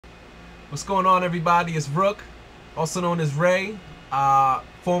What's going on, everybody? It's Rook, also known as Ray,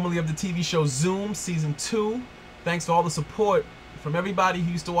 formerly of the TV show Zoom Season 2. Thanks for all the support from everybody who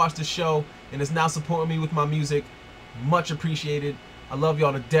used to watch the show and is now supporting me with my music. Much appreciated. I love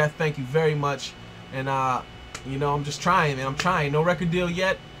y'all to death. Thank you very much. And, I'm just trying, man. I'm trying. No record deal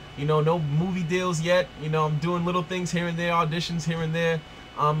yet. No movie deals yet. I'm doing little things here and there, auditions here and there.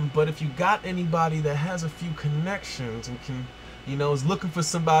 But if you got anybody that has a few connections and can, is looking for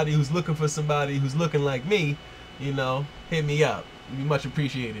somebody who's looking for somebody who's looking like me, hit me up. It'd be much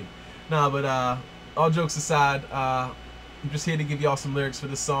appreciated. Nah, but all jokes aside, I'm just here to give y'all some lyrics for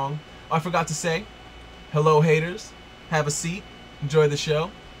this song. Oh, I forgot to say, hello haters, have a seat, enjoy the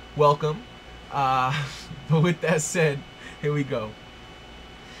show, welcome. But with that said, here we go.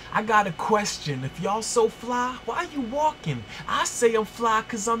 I got a question. If y'all so fly, why you walking? I say I'm fly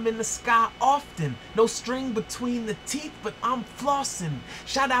cause I'm in the sky often. No string between the teeth, but I'm flossing.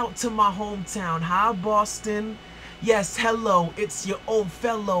 Shout out to my hometown, hi Boston. Yes, hello, it's your old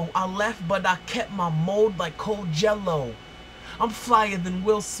fellow. I left but I kept my mold like cold jello. I'm flyer than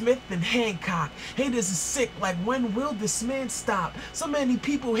Will Smith and Hancock. Haters is sick, like when will this man stop? So many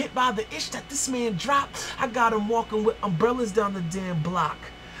people hit by the ish that this man dropped. I got him walking with umbrellas down the damn block.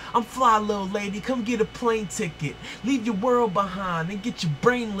 I'm fly, little lady, come get a plane ticket. Leave your world behind and get your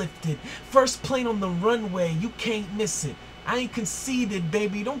brain lifted. First plane on the runway, you can't miss it. I ain't conceited,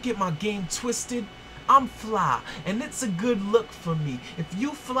 baby, don't get my game twisted. I'm fly, and it's a good look for me. If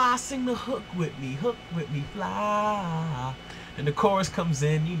you fly, sing the hook with me, fly. And the chorus comes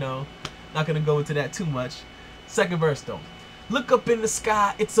in, not gonna go into that too much. Second verse though. Look up in the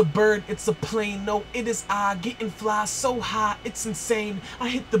sky, it's a bird, it's a plane. No, it is I, getting fly so high, it's insane. I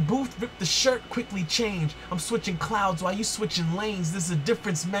hit the booth, rip the shirt, quickly change. I'm switching clouds while you switching lanes. There's a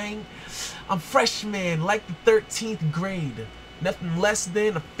difference, man. I'm freshman, like the 13th grade. Nothing less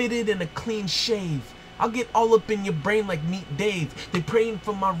than a fitted and a clean shave. I'll get all up in your brain like Meet Dave. They praying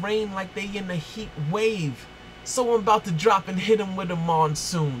for my rain like they in a heat wave. So I'm about to drop and hit them with a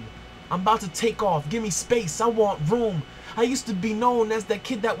monsoon. I'm about to take off, give me space, I want room. I used to be known as that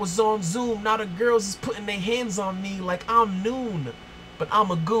kid that was on Zoom. Now the girls is putting their hands on me like I'm noon. But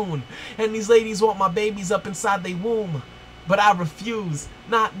I'm a goon, and these ladies want my babies up inside their womb. But I refuse,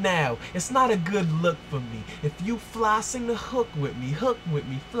 not now. It's not a good look for me. If you fly, sing the hook with me,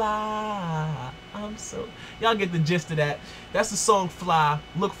 fly. Y'all get the gist of that. That's the song Fly.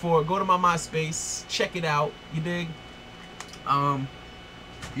 Look for it. Go to my MySpace. Check it out. You dig?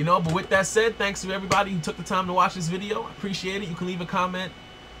 But with that said, thanks to everybody who took the time to watch this video. I appreciate it. You can leave a comment,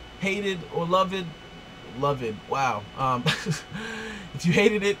 hated or loved it. Wow. If you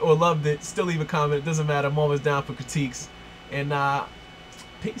hated it or loved it, still leave a comment. It doesn't matter. I'm always down for critiques. And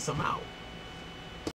peace. I'm out.